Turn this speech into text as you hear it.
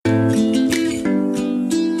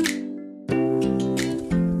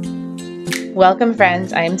Welcome,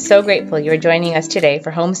 friends. I am so grateful you are joining us today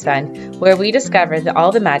for Homespun, where we discover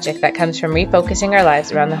all the magic that comes from refocusing our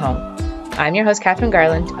lives around the home. I'm your host, Katherine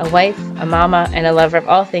Garland, a wife, a mama, and a lover of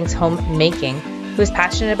all things homemaking, who is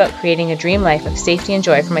passionate about creating a dream life of safety and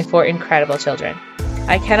joy for my 4 incredible children.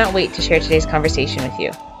 I cannot wait to share today's conversation with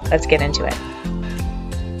you. Let's get into it.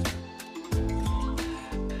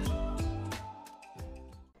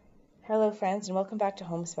 Hello, friends, and welcome back to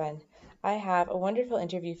Homespun. I have a wonderful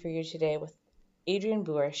interview for you today with Adrian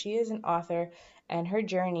Booher. She is an author, and her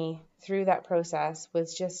journey through that process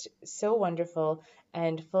was just so wonderful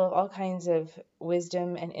and full of all kinds of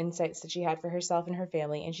wisdom and insights that she had for herself and her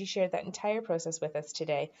family, and she shared that entire process with us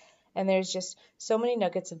today. And there's just so many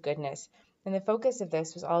nuggets of goodness. And the focus of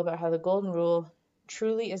this was all about how the golden rule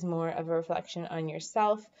truly is more of a reflection on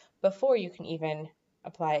yourself before you can even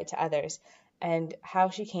apply it to others, and how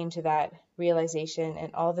she came to that realization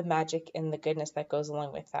and all the magic and the goodness that goes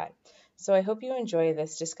along with that. So I hope you enjoy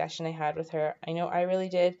this discussion I had with her. I know I really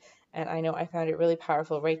did, and I know I found it really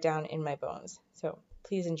powerful right down in my bones. So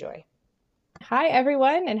please enjoy. Hi,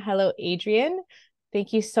 everyone, and hello, Adrian.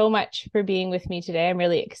 Thank you so much for being with me today. I'm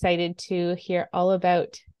really excited to hear all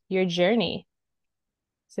about your journey.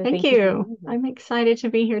 So Thank thank you for you. being here. I'm excited to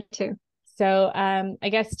be here too. So I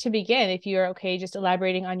guess to begin, if you're okay, just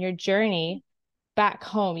elaborating on your journey back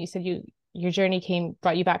home. You said your journey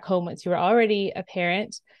brought you back home once you were already a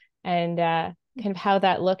parent, and kind of how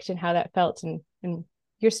that looked and how that felt, and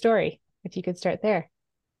your story, if you could start there.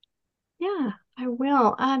 Yeah, I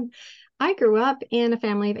will. I grew up in a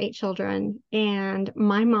family of 8 children, and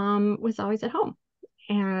my mom was always at home,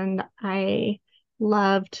 and I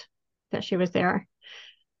loved that she was there.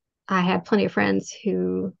 I had plenty of friends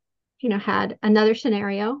who, had another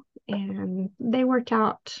scenario, and they worked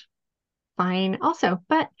out fine also.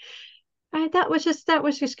 But that was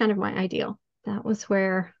just kind of my ideal. That was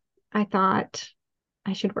where I thought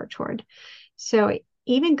I should work toward. So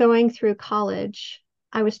even going through college,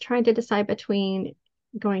 I was trying to decide between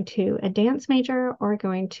going to a dance major or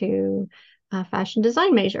going to a fashion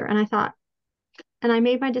design major. And I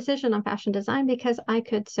made my decision on fashion design because I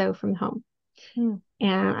could sew from home. Hmm.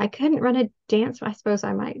 And I couldn't run a dance. I suppose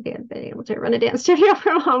I might be able to run a dance studio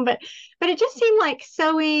from home, but it just seemed like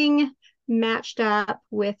sewing matched up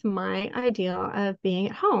with my ideal of being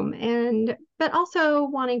at home, and but also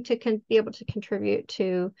wanting to be able to contribute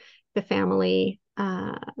to the family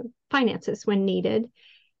finances when needed,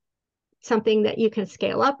 something that you can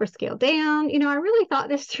scale up or scale down. I really thought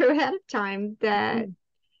this through ahead of time, that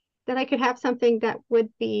Hmm. I could have something that would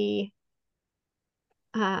be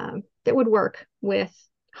that would work with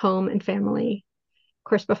home and family. Of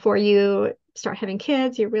course, before you start having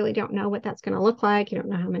kids, you really don't know what that's going to look like. You don't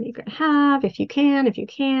know how many you're going to have, if you can, if you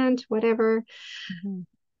can't, whatever. Mhm.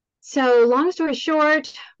 So, long story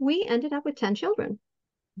short, we ended up with 10 children.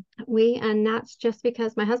 And that's just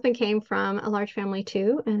because my husband came from a large family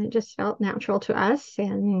too, and it just felt natural to us.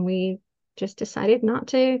 And we just decided not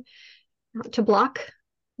to block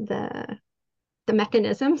the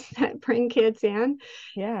mechanisms that bring kids in.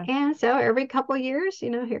 Yeah. And so every couple of years,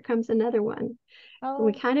 here comes another one. We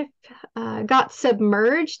Oh, kind of got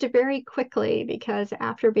submerged very quickly because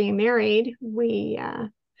after being married, we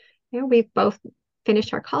both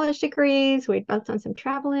finished our college degrees. We'd both done some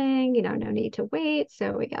traveling, no need to wait.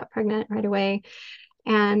 So we got pregnant right away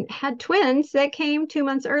and had twins that came 2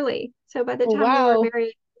 months early. So by the oh, time we were wow.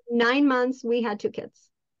 married, 9 months, we had 2 kids.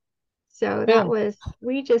 So Boom.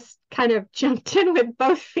 we just kind of jumped in with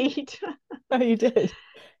both feet. Oh, you did.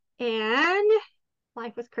 And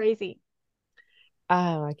life was crazy.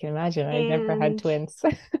 Oh, I can imagine. I've never had And twins.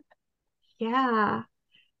 yeah,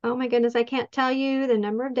 oh my goodness, I can't tell you the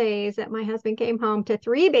number of days that my husband came home to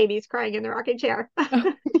 3 babies crying in the rocking chair.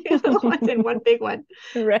 Two little ones and one big one.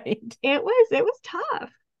 Right. It was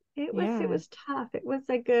tough. It Yeah. was tough. It was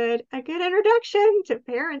a good introduction to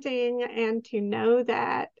parenting, and to know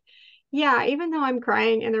that, yeah, even though I'm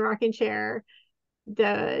crying in the rocking chair,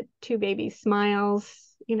 the two babies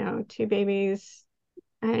smiles, 2 babies.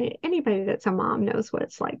 Anybody that's a mom knows what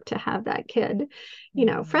it's like to have that kid,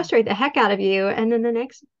 Mhm. frustrate the heck out of you. And then the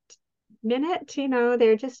next minute,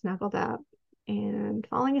 they're just snuggled up and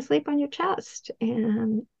falling asleep on your chest,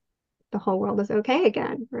 and the whole world is okay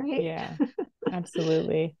again, right? Yeah,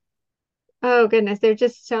 absolutely. Oh goodness, there's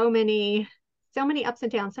just so many ups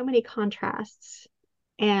and downs, so many contrasts.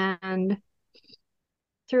 And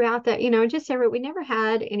throughout that, we never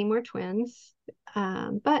had any more twins.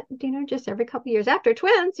 But just every couple of years after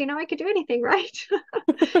twins, I could do anything, right?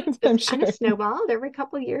 I'm Just kind of sure. snowballed. Every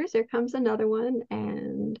couple of years, there comes another one,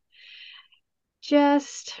 and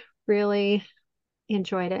just really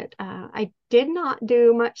enjoyed it. I did not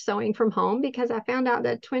do much sewing from home because I found out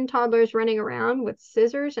that twin toddlers running around with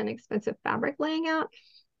scissors and expensive fabric laying out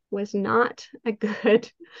was not a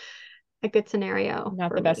good scenario Not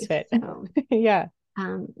for the best me. fit. So Yeah.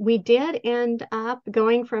 we did end up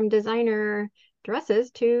going from designer dresses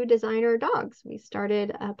to designer dogs. We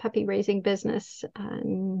started a puppy raising business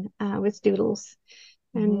with Doodles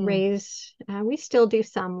and raise. We still do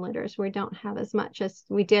some litters. We don't have as much as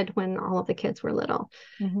we did when all of the kids were little.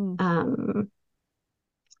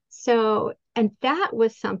 So, and that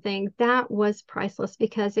was something that was priceless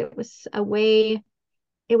because it was a way,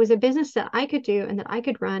 it was a business that I could do and that I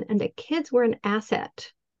could run, and the kids were an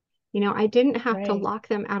asset. I didn't have to lock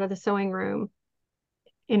them out of the sewing room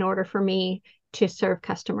in order for me to serve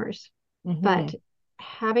customers. But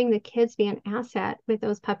having the kids be an asset with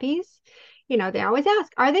those puppies, they always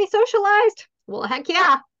ask, are they socialized? Well, heck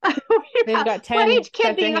yeah. They've got 10 what age kid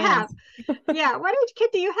sets do of you hands. have? Yeah, what age kid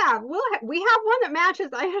do you have? We have one that matches,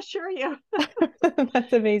 I assure you.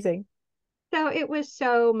 That's amazing. So it was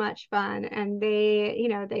so much fun. And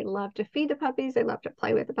they love to feed the puppies. They love to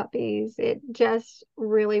play with the puppies. It just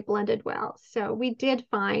really blended well. So we did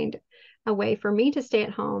find a way for me to stay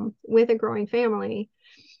at home with a growing family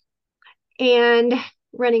and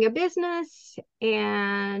running a business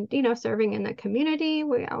and, serving in the community.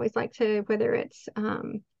 We always like to, whether it's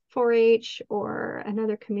 4-H or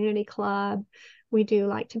another community club, we do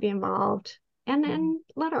like to be involved and then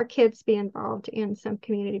let our kids be involved in some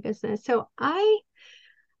community business. So I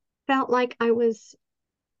felt like I was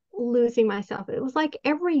losing myself. It was like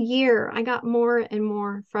every year I got more and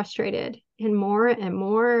more frustrated and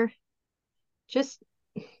more just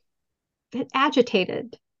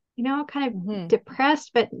agitated, kind of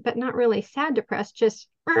depressed, but not really sad depressed, just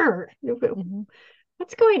what's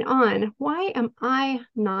going on? Why am I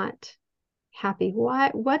not happy?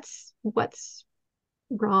 What's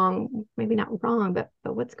wrong? Maybe not wrong, but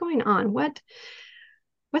what's going on?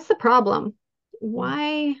 What's the problem?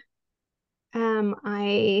 Why am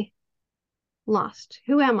I lost?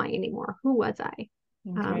 Who am I anymore? Who was I?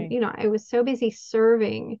 Okay. I was so busy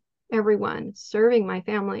serving everyone, serving my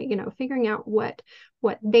family, figuring out what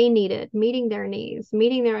they needed, meeting their needs,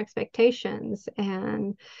 meeting their expectations.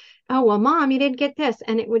 And, oh, well, Mom, you didn't get this.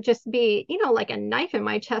 And it would just be, like a knife in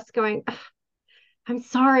my chest going, I'm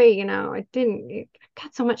sorry, I didn't, I've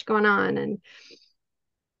got so much going on.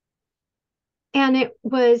 And it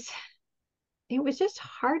was just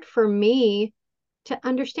hard for me to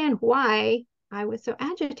understand why I was so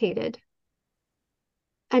agitated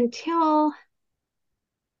until,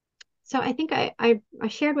 so I think I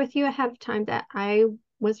shared with you ahead of time that I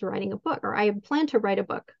was writing a book, or I planned to write a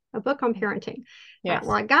book on parenting. Yes.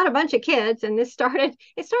 Well, I got a bunch of kids, and it started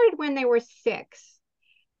when they were 6.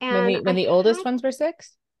 And when the oldest ones were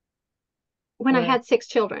 6? When I had 6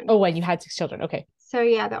 children. Oh, when you had 6 children. Okay. So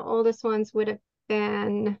yeah, the oldest ones would have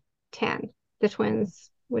been 10. The twins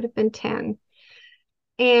would have been 10.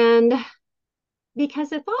 And because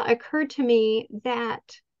the thought occurred to me that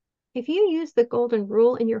if you use the golden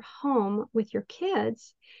rule in your home with your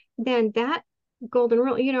kids, then that golden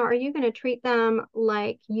rule, are you going to treat them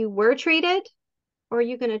like you were treated? Or are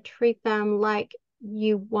you going to treat them like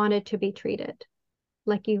you wanted to be treated,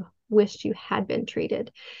 like you wished you had been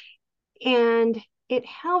treated? And it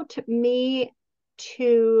helped me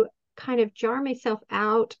to kind of jar myself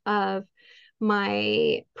out of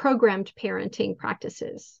my programmed parenting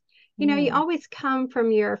practices. You always come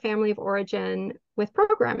from your family of origin with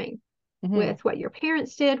programming, with what your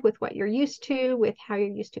parents did, with what you're used to, with how you're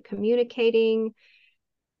used to communicating.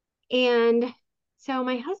 And so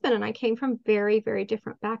my husband and I came from very, very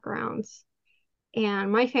different backgrounds.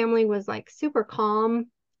 And my family was like super calm.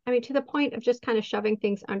 I mean, to the point of just kind of shoving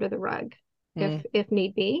things under the rug if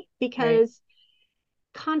need be, because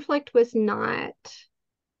conflict was not,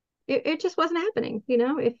 it just wasn't happening.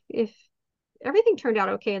 If everything turned out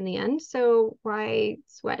okay in the end, so why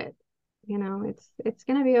sweat it? It's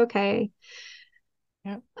going to be okay.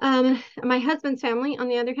 Yeah. My husband's family, on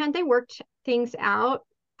the other hand, they worked things out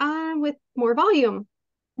with more volume.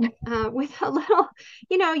 With a little,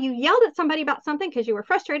 you yelled at somebody about something because you were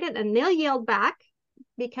frustrated, and they yelled back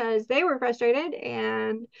because they were frustrated,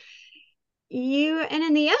 and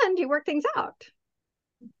in the end, you work things out,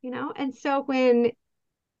 And so when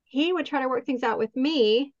he would try to work things out with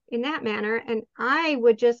me in that manner, and I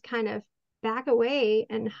would just kind of back away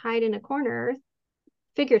and hide in a corner,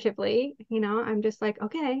 figuratively, I'm just like,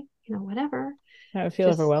 okay, whatever. That would feel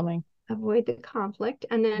just overwhelming. Avoid the conflict.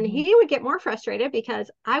 And then he would get more frustrated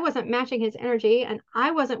because I wasn't matching his energy, and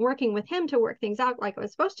I wasn't working with him to work things out like I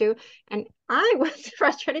was supposed to. And I was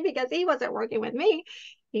frustrated because he wasn't working with me.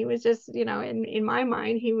 He was just, in my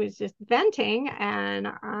mind, he was just venting. And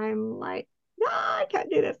I'm like, no, I can't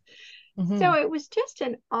do this. So Mm-hmm. it was just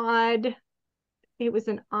an odd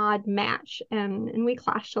match, and we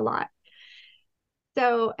clashed a lot.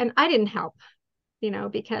 So, and I didn't help,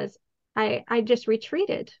 because I just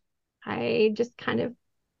retreated. I just kind of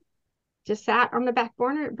just sat on the back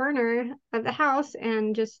burner of the house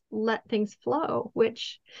and just let things flow,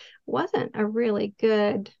 which wasn't a really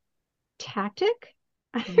good tactic.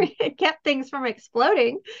 It kept things from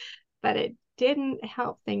exploding, but it didn't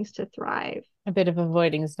help things to thrive. A bit of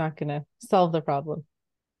avoiding is not going to solve the problem.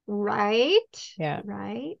 Right. Yeah.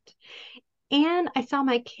 Right. And I saw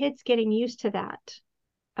my kids getting used to that.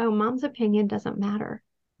 Oh, mom's opinion doesn't matter.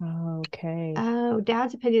 Okay. Oh,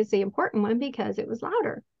 dad's opinion is the important one because it was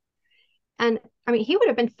louder. And I mean, he would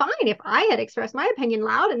have been fine if I had expressed my opinion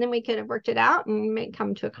loud and then we could have worked it out and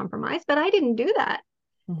come to a compromise. But I didn't do that.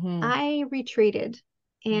 Mm-hmm. I retreated.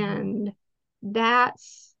 Mm-hmm. And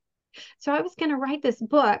that's so I was going to write this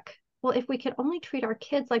book. Well, if we could only treat our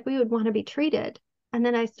kids like we would want to be treated. And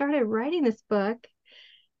then I started writing this book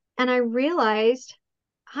and I realized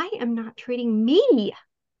I am not treating me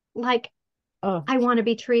like Oh, I want to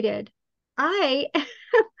be treated. I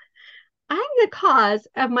I'm the cause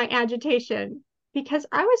of my agitation because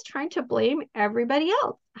I was trying to blame everybody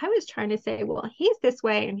else. I was trying to say, well, he's this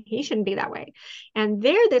way and he shouldn't be that way. And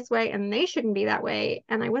they're this way and they shouldn't be that way.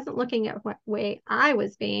 And I wasn't looking at what way I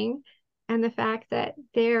was being and the fact that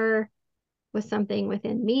there was something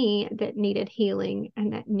within me that needed healing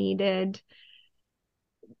and that needed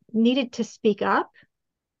to speak up,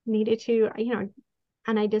 needed to,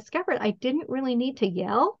 and I discovered I didn't really need to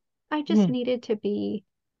yell. I just mhm. needed to be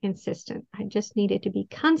insistent. I just needed to be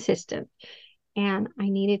consistent. And I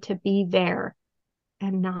needed to be there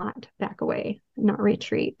and not back away, not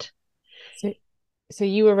retreat. So, so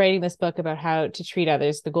you were writing this book about how to treat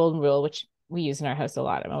others, the golden rule, which we use in our house a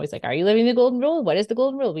lot. I'm always like, are you living the golden rule? What is the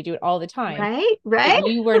golden rule? We do it all the time. Right? But Right?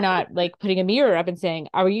 you were not like putting a mirror up and saying,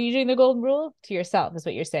 are you doing the golden rule to yourself, is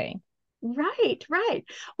what you're saying. Right. Right.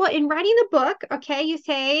 Well, in writing the book, okay, you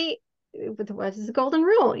say, what is the golden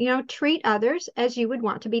rule? Treat others as you would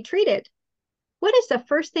want to be treated. What is the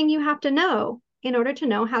first thing you have to know in order to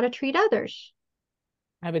know how to treat others?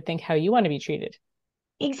 I would think how you want to be treated.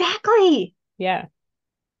 Exactly. Yeah.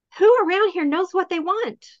 Who around here knows what they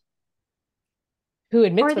want? Who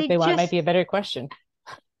admits Or what they they want might just, be a better question.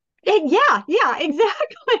 yeah, yeah,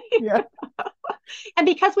 exactly. Yeah. And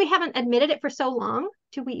because we haven't admitted it for so long,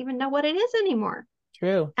 do we even know what it is anymore?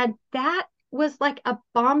 True. And that was like a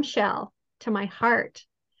bombshell to my heart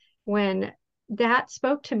when that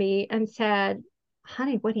spoke to me and said,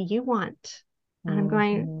 honey, what do you want? And I'm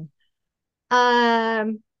going,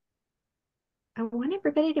 Mm-hmm. I want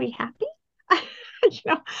everybody to be happy. I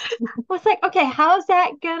was like, okay, how's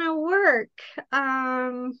that gonna work?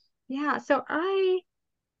 Yeah, so I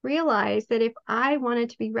realized that if I wanted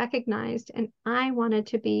to be recognized and I wanted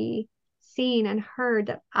to be seen and heard,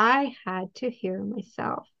 that I had to hear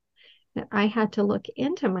myself, that I had to look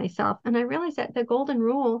into myself. And I realized that the golden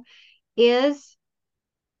rule is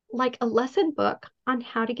like a lesson book on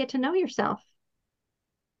how to get to know yourself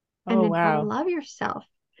and Oh, then how to wow. love yourself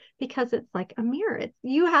because it's like a mirror.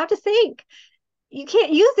 You have to think. You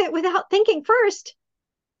can't use it without thinking first,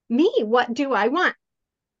 me, what do I want?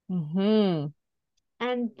 Mm-hmm.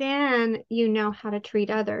 And then you know how to treat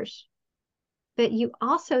others. But you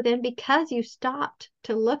also then, because you stopped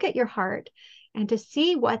to look at your heart and to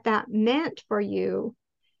see what that meant for you,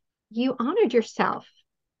 you honored yourself.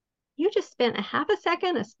 You just spent a half a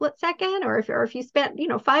second, a split second, or if you spent,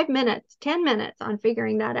 5 minutes, 10 minutes on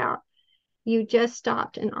figuring that out, you just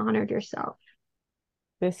stopped and honored yourself.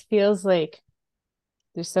 This feels like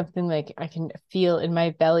there's something like I can feel in my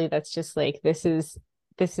belly that's just like this is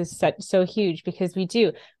so huge because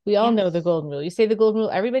we all know the Yes. golden rule. You say the golden rule,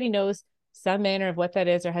 everybody knows some manner of what that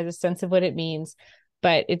is or has a sense of what it means,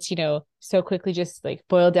 but it's so quickly just like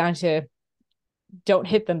boiled down to don't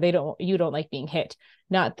hit them. You don't like being hit,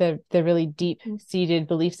 not the really deep seated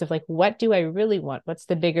beliefs of like, what do I really want? What's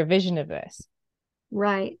the bigger vision of this?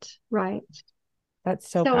 Right, right. That's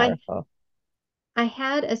so So powerful. I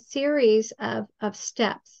had a series of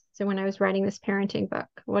steps. So when I was writing this parenting book,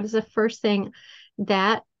 what is the first thing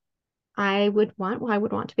that I would want? Well, I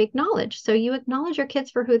would want to be acknowledged. So you acknowledge your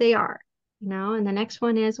kids for who they are, and the next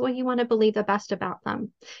one is, well, you want to believe the best about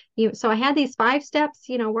them. So I had these 5 steps,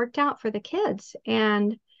 worked out for the kids.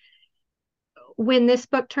 And when this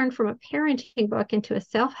book turned from a parenting book into a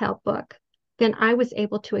self-help book, then I was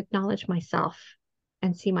able to acknowledge myself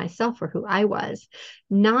and see myself for who I was,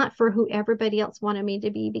 not for who everybody else wanted me to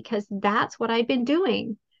be, because that's what I'd been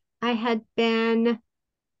doing. I had been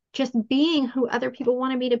just being who other people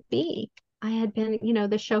wanted me to be. I had been,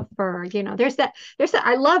 the chauffeur, there's that,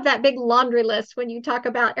 I love that big laundry list when you talk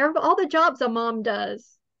about all the jobs a mom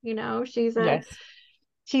does. Yes.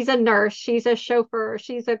 She's a nurse, she's a chauffeur,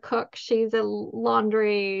 she's a cook, she's a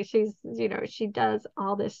laundry, she does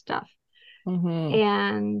all this stuff. Mm-hmm.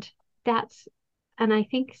 And that's, and I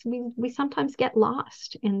think we sometimes get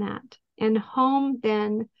lost in that. And home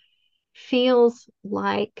then feels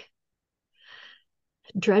like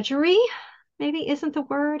drudgery, maybe isn't the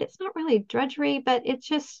word. It's not really drudgery, but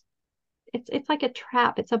it's like a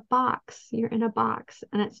trap. It's a box. You're in a box,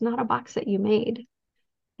 and it's not a box that you made.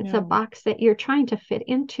 It's a Yeah. box that you're trying to fit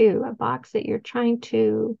into, a box that you're trying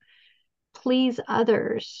to please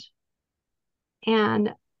others.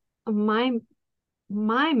 And my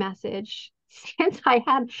my message, since I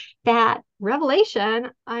had that revelation,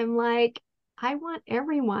 I'm like, I want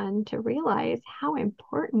everyone to realize how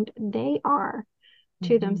important they are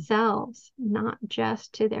to Mm-hmm. themselves, not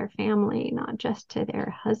just to their family, not just to their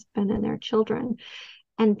husband and their children.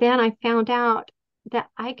 And then I found out that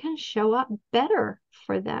I can show up better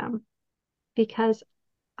for them because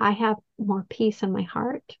I have more peace in my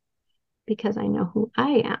heart, because I know who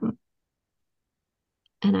I am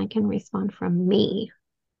and I can respond from me.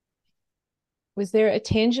 Was there a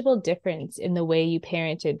tangible difference in the way you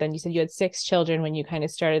parented? Then you said you had 6 children when you kind of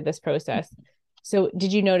started this process. So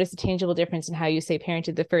did you notice a tangible difference in how you say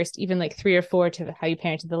parented the first, even like 3 or 4, to how you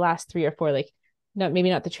parented the last 3 or 4? Like, not maybe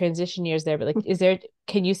not the transition years there, but like,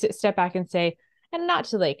 can you step back and say, and not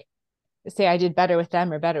to like say I did better with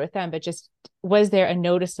them or better with them, but just, was there a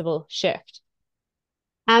noticeable shift?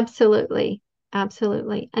 Absolutely.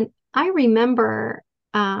 Absolutely. And I remember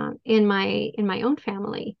in my own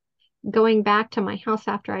family, going back to my house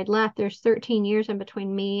after I'd left, there's 13 years in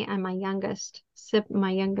between me and my youngest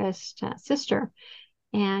sister,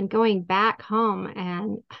 and going back home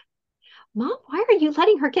and, Mom, why are you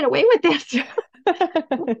letting her get away with this? You have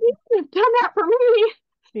done that for me.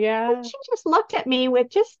 And Yeah. she just looked at me with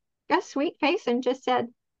just a sweet face and just said,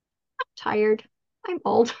 I'm tired. I'm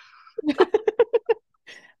old.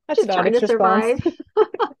 That's an Just trying to honest response. survive.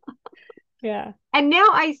 Yeah. And now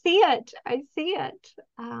I see it. I see it.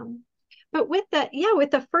 But with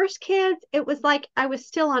the first kids, it was like I was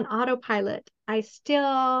still on autopilot. I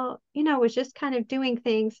still, was just kind of doing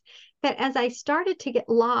things. But as I started to get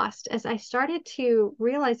lost, as I started to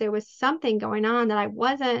realize there was something going on that I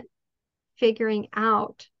wasn't figuring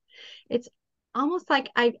out, it's almost like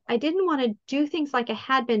I didn't want to do things like I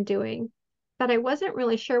had been doing, but I wasn't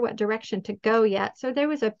really sure what direction to go yet. So there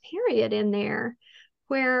was a period in there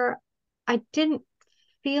where I didn't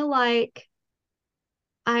feel like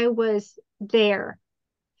I was there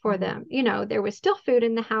for Mm-hmm. them. There was still food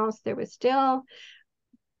in the house, but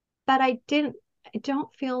I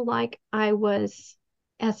don't feel like I was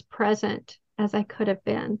as present as I could have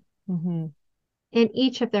been Mm-hmm. in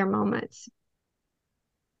each of their moments.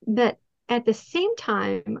 But at the same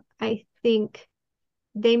time, I think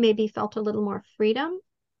they maybe felt a little more freedom,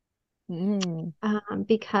 Mm-hmm.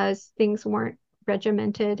 because things weren't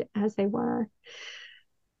regimented as they were.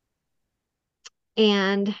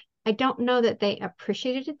 And I don't know that they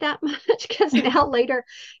appreciated it that much, because now later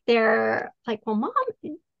they're like, well, Mom,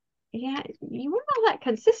 yeah, you weren't all that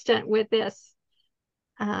consistent with this.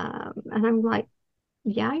 And I'm like,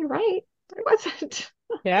 yeah, you're right. I wasn't.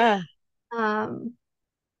 Yeah. Um,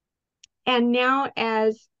 and now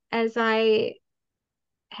as I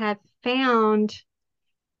have found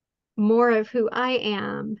more of who I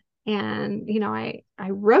am, and I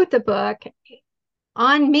wrote the book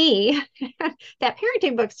on me. That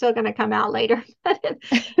parenting book's still going to come out later, but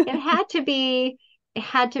it had to be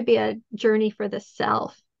a journey for the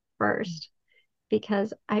self first,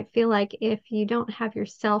 because I feel like if you don't have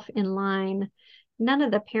yourself in line, none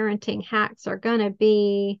of the parenting hacks are going to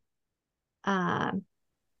be uh,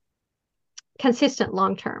 consistent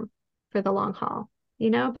long term for the long haul,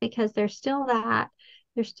 because there's still that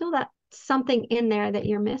something in there that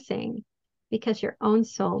you're missing, because your own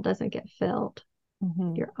soul doesn't get filled.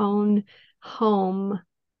 Mm-hmm. Your own home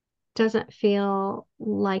doesn't feel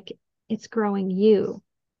like it's growing you.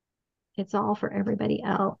 It's all for everybody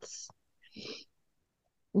else.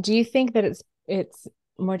 Do you think that it's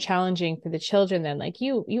more challenging for the children then? Like,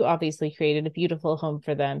 you obviously created a beautiful home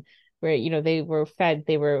for them where, they were fed,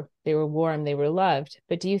 they were warm, they were loved.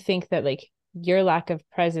 But do you think that like your lack of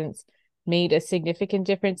presence made a significant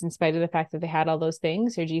difference in spite of the fact that they had all those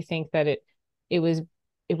things? Or do you think that it was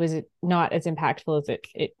it was not as impactful as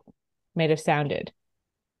it might have sounded?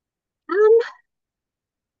 Um,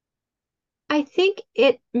 I think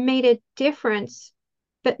it made a difference,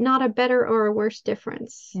 but not a better or a worse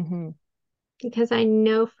difference. Mm-hmm. because I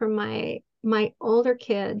know from my older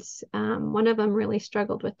kids, one of them really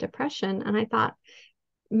struggled with depression, and I thought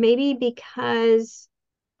maybe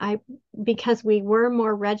I because we were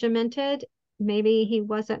more regimented, maybe he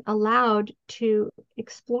wasn't allowed to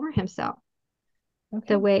explore himself the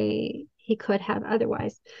Okay. way he could have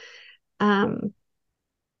otherwise. Um,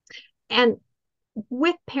 and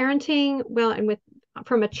with parenting, well, and with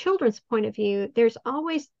from a children's point of view, there's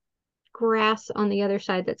always grass on the other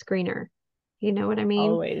side that's greener. You know what I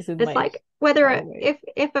mean? Always in It's life. like whether Always.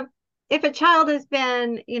 if a child has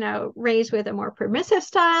been, raised with a more permissive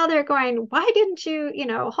style, they're going, why didn't you,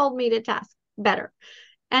 hold me to task better?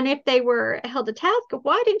 And if they were held to task,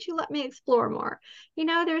 why didn't you let me explore more?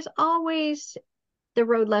 There's always the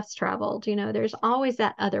road less traveled. There's always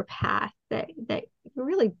that other path that you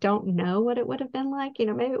really don't know what it would have been like.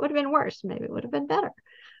 Maybe it would have been worse. Maybe it would have been better.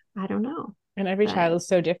 I don't know. And every But child is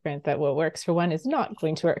so different that what works for one is not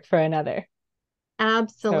going to work for another. So,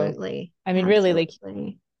 absolutely, I mean, really, like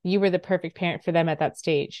absolutely. you were the perfect parent for them at that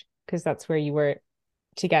stage because that's where you were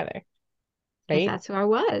together, Because right? that's who I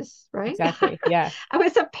was, right? Exactly. Yeah. I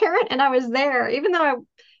was a parent and I was there, even though I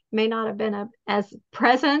may not have been as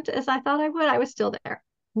present as I thought I would. I was still there,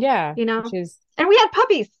 Yeah. you Which know. is, And we had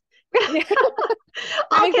puppies. yeah, that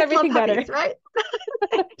All makes kids love everything better. puppies, right?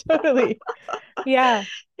 Totally. Yeah.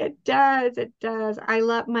 It does. It does. I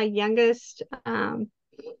love my youngest.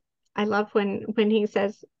 I love when he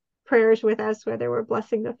says prayers with us, whether we're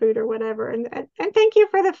blessing the food or whatever. And thank you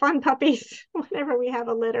for the fun puppies. Whenever we have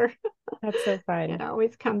a litter, That's so it fun.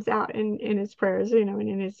 always comes out in his prayers, and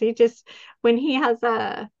in his he just when he has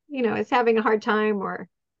is having a hard time, or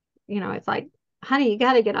it's like, honey, you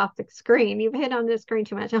got to get off the screen. You've hit on the screen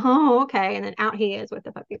too much. Oh, okay. And then out he is with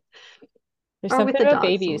the puppies There's or with something the about dogs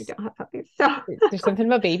when we babies. don't have puppies. So There's something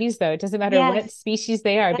about babies, though. It doesn't matter yes, what species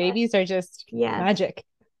they are. yes, Babies are just yes. magic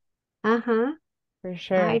Uh-huh. for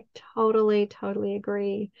sure. I totally, totally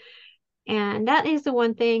agree. And that is the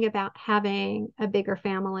one thing about having a bigger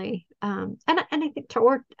family, and I think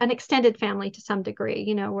or an extended family to some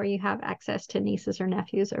degree, where you have access to nieces or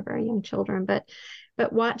nephews or very young children. But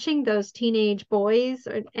watching those teenage boys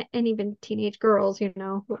and even teenage girls,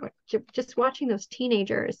 just watching those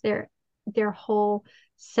teenagers, their whole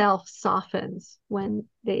self softens when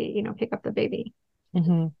they, pick up the baby,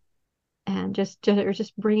 Hmm. and just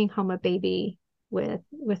bringing home a baby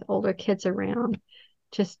with older kids around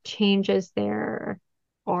just changes their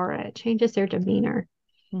aura, changes their demeanor.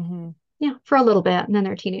 Hmm. Yeah, for a little bit, and then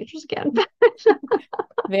they're teenagers again.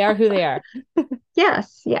 They are who they are.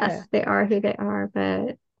 Yes, Yeah. yes, they are who they are.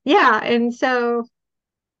 But yeah, and so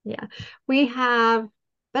yeah, we have,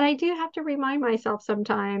 but I do have to remind myself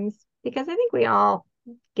sometimes, because I think we all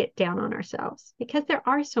get down on ourselves because there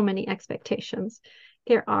are so many expectations.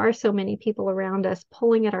 There are so many people around us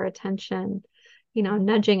pulling at our attention,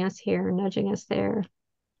 nudging us here, nudging us there.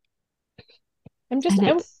 I'm just And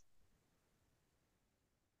I'm, it's,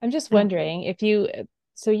 I'm just oh, wondering if you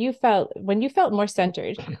so you felt when you felt more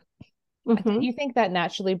centered, do mhm. you think that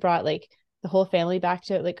naturally brought like the whole family back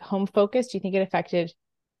to like home focus? Do you think it affected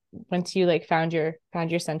once you like found your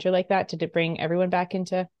center like that? Did it bring everyone back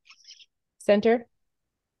into center?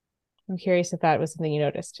 I'm curious if that was something you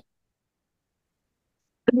noticed.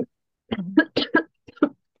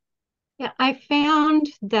 Yeah, I found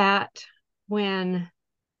that when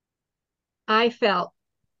I felt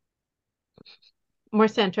more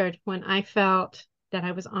centered, when I felt that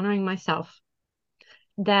I was honoring myself,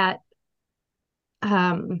 that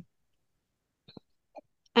um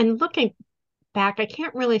and looking back, I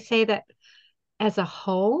can't really say that as a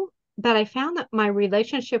whole, but I found that my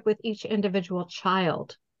relationship with each individual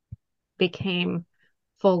child became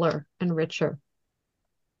fuller and richer.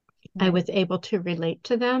 I Nice. was able to relate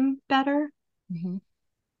to them better Mm-hmm.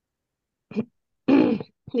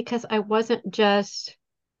 because I wasn't just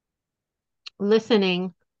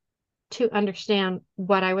listening to understand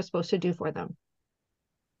what I was supposed to do for them,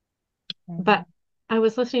 Mm-hmm. but I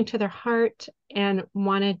was listening to their heart and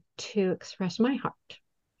wanted to express my heart.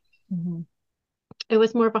 Mm-hmm. It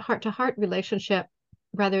was more of a heart to heart relationship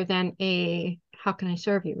rather than a how can I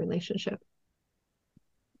serve you relationship.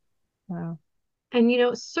 Wow.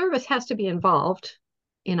 And, service has to be involved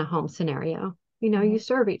in a home scenario. Mm-hmm. You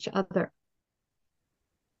serve each other.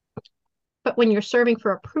 But when you're serving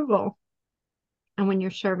for approval and when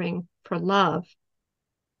you're serving for love,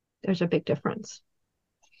 there's a big difference.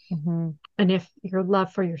 Mm-hmm. And if your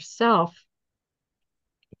love for yourself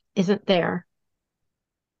isn't there,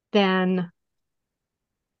 then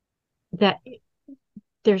that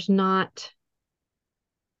there's not,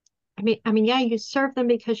 yeah, you serve them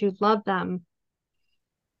because you love them,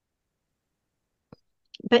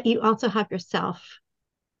 but you also have yourself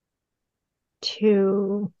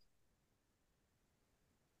to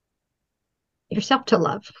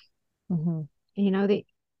love. Mm-hmm.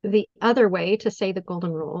 The other way to say the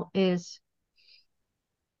golden rule is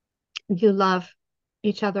you love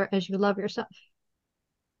each other as you love yourself.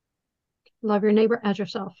 Love your neighbor as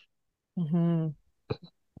yourself. Mm-hmm.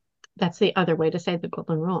 That's the other way to say the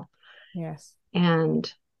golden rule. Yes.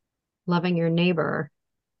 And loving your neighbor,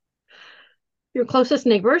 your closest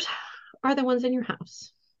neighbors are the ones in your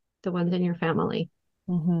house, the ones in your family.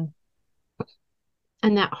 Mm-hmm.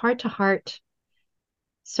 And that heart to heart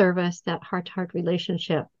service, that heart to heart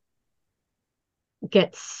relationship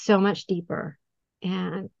gets so much deeper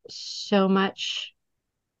and so much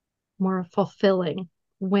more fulfilling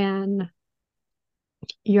when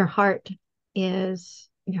your heart is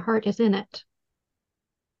in it,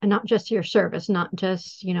 and not just your service, not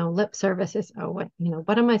just lip services. Oh,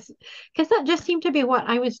 what am I, because that just seemed to be what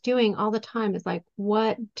I was doing all the time, is like,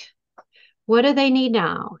 what do they need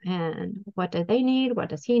now, and what do they need, what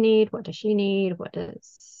does he need, what does she need, what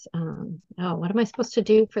am I supposed to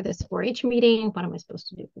do for this 4-H meeting, what am I supposed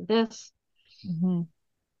to do for this, Mm-hmm.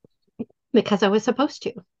 because I was supposed to.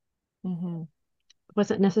 It Mm-hmm.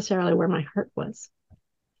 wasn't necessarily where my heart was.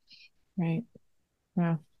 Right.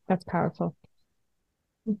 Wow. That's powerful.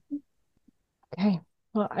 Okay.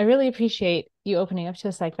 Well, I really appreciate you opening up to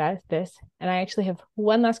us like this. And I actually have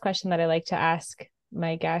one last question that I like to ask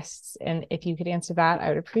my guests. And if you could answer that, I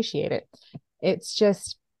would appreciate it. It's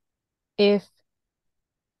just, if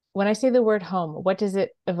when I say the word home, what does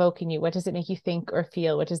it evoke in you? What does it make you think or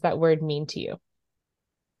feel? What does that word mean to you?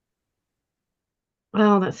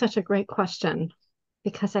 Well, that's such a great question,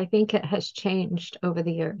 because I think it has changed over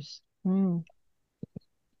the years. Mm.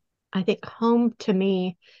 I think home to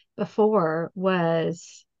me before I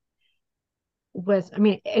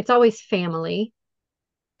mean, it's always family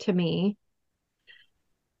to me.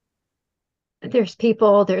 There's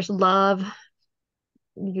people, there's love,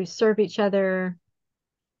 you serve each other.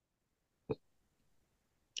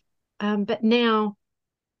 But now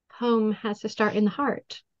home has to start in the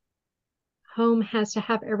heart. Home has to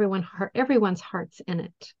have everyone's hearts in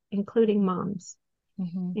it, including moms,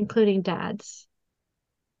 Mm-hmm. including dads.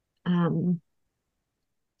 Um,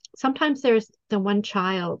 Sometimes there's the one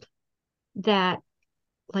child that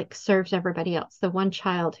like serves everybody else, the one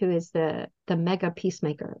child who is the mega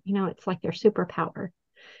peacemaker. It's like their superpower,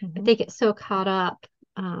 but Mm-hmm. they get so caught up.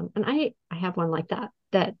 And I have one like that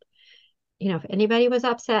if anybody was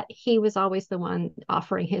upset, he was always the one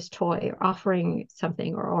offering his toy, or offering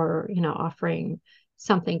something, or offering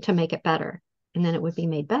something to make it better, and then it would be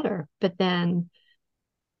made better. But then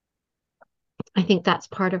I think that's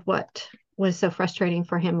part of what was so frustrating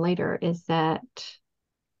for him later, is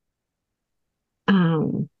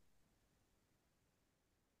um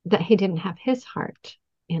that he didn't have his heart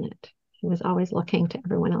in it. He was always looking to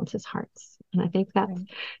everyone else's hearts. And I think Right.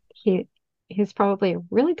 he he's probably a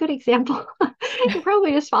really good example. He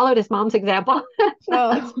probably just followed his mom's example.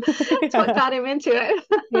 Oh, That's what yeah. got him into it.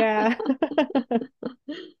 Yeah. Wow.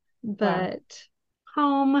 But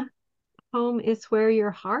home, home is where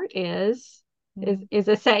your heart is. Mm-hmm. Is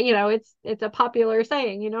a say, it's a popular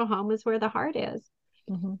saying, home is where the heart is.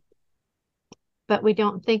 Mm-hmm. But we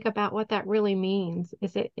don't think about what that really means.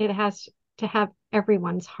 It has to have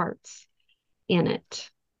everyone's hearts in it.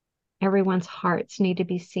 Everyone's hearts need to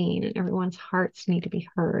be seen, and everyone's hearts need to be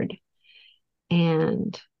heard.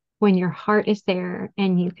 And when your heart is there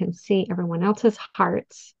and you can see everyone else's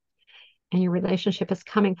hearts, and your relationship is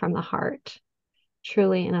coming from the heart,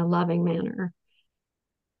 truly in a loving manner,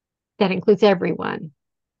 that includes everyone,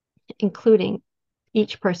 including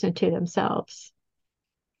each person to themselves,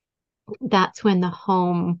 that's when the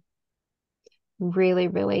home really,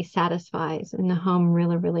 really satisfies, and the home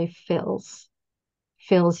really, really fills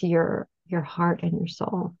your heart and your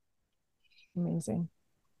soul. Amazing.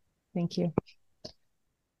 Thank you.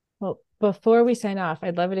 Well, before we sign off,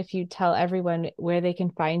 I'd love it if you tell everyone where they can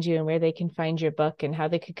find you and where they can find your book and how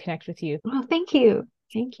they could connect with you. Well, thank you.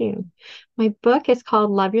 Thank you. My book is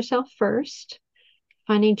called Love Yourself First,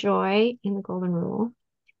 Finding Joy in the Golden Rule.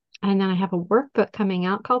 And then I have a workbook coming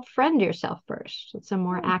out called Friend Yourself First. It's a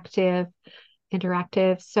more Oh, active,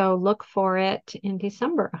 interactive. So look for it in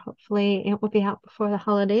December. Hopefully it will be out before the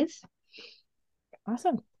holidays.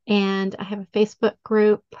 awesome. And I have a Facebook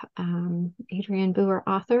group, Adrian Booher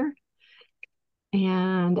author.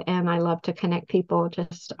 And I love to connect people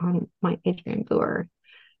just on my Adrian Booher.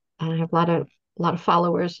 And I have a lot of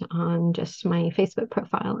followers on just my Facebook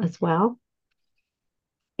profile as well.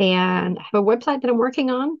 And I have a website that I'm working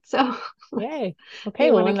on. So Yay. if Okay.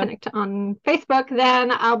 you Well, want to connect on Facebook,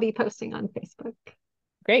 then I'll be posting on Facebook.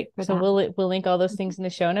 Great. So we'll link all those things in the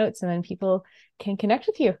show notes, and then people can connect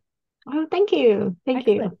with you. Oh, thank you. Thank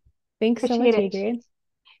you. Thanks so much, Adrian.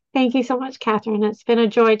 Thank you so much, Catherine. It's been a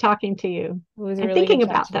joy talking to you. It was and really thinking good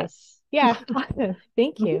about this. Yeah. Awesome.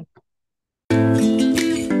 Thank you.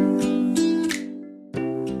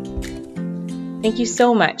 Thank you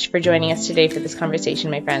so much for joining us today for this conversation,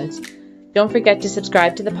 my friends. Don't forget to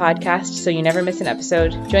subscribe to the podcast so you never miss an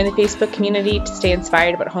episode. Join the Facebook community to stay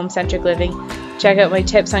inspired about home-centric living. Check out my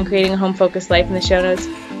tips on creating a home-focused life in the show notes.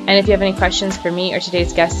 And if you have any questions for me or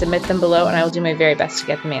today's guest, submit them below and I will do my very best to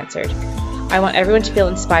get them answered. I want everyone to feel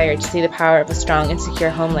inspired to see the power of a strong and secure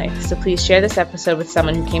home life. So please share this episode with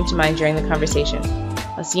someone who came to mind during the conversation.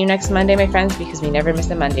 I'll see you next Monday, my friends, because we never miss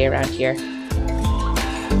a Monday around here.